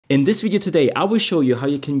In this video today, I will show you how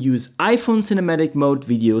you can use iPhone cinematic mode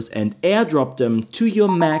videos and airdrop them to your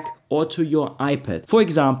Mac or to your iPad. For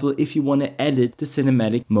example, if you want to edit the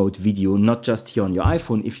cinematic mode video, not just here on your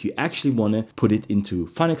iPhone, if you actually want to put it into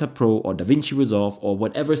Final Cut Pro or DaVinci Resolve or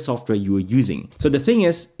whatever software you are using. So the thing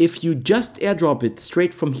is, if you just airdrop it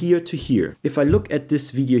straight from here to here, if I look at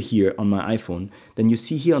this video here on my iPhone, then you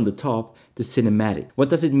see here on the top, the cinematic. What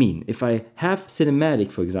does it mean? If I have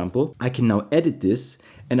cinematic, for example, I can now edit this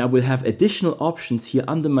and I will have additional options here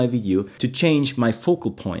under my video to change my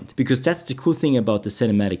focal point. Because that's the cool thing about the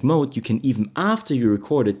cinematic mode, you can even after you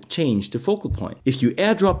record it, change the focal point. If you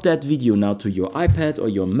airdrop that video now to your iPad or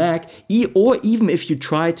your Mac, or even if you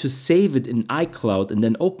try to save it in iCloud and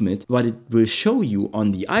then open it, what it will show you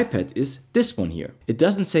on the iPad is this one here. It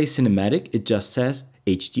doesn't say cinematic, it just says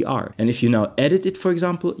HDR. And if you now edit it, for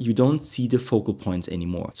example, you don't see the focal points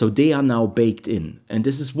anymore. So they are now baked in. And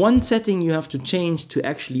this is one setting you have to change to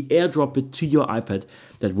actually airdrop it to your iPad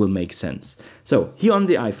that will make sense. So here on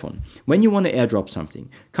the iPhone, when you want to airdrop something,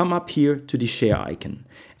 come up here to the share icon.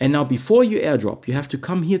 And now before you airdrop, you have to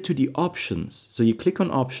come here to the options. So you click on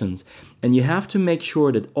options and you have to make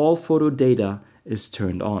sure that all photo data is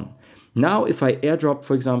turned on. Now if I airdrop,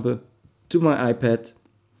 for example, to my iPad,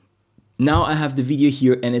 now I have the video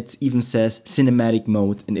here and it even says cinematic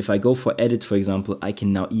mode, and if I go for edit, for example, I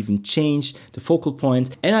can now even change the focal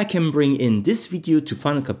point and I can bring in this video to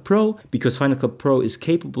Final Cut Pro, because Final Cut Pro is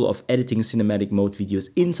capable of editing cinematic mode videos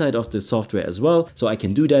inside of the software as well. So I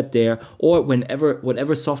can do that there, or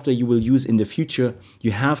whatever software you will use in the future,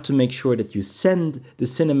 you have to make sure that you send the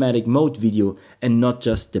cinematic mode video and not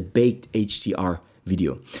just the baked HDR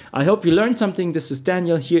video. I hope you learned something. This is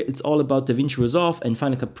Daniel here. It's all about DaVinci Resolve and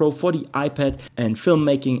Final Cut Pro for the iPad and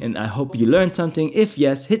filmmaking, and I hope you learned something. If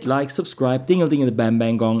yes, hit like, subscribe, dingle dingle the bang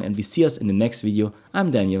bang gong, and we see us in the next video.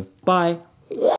 I'm Daniel. Bye.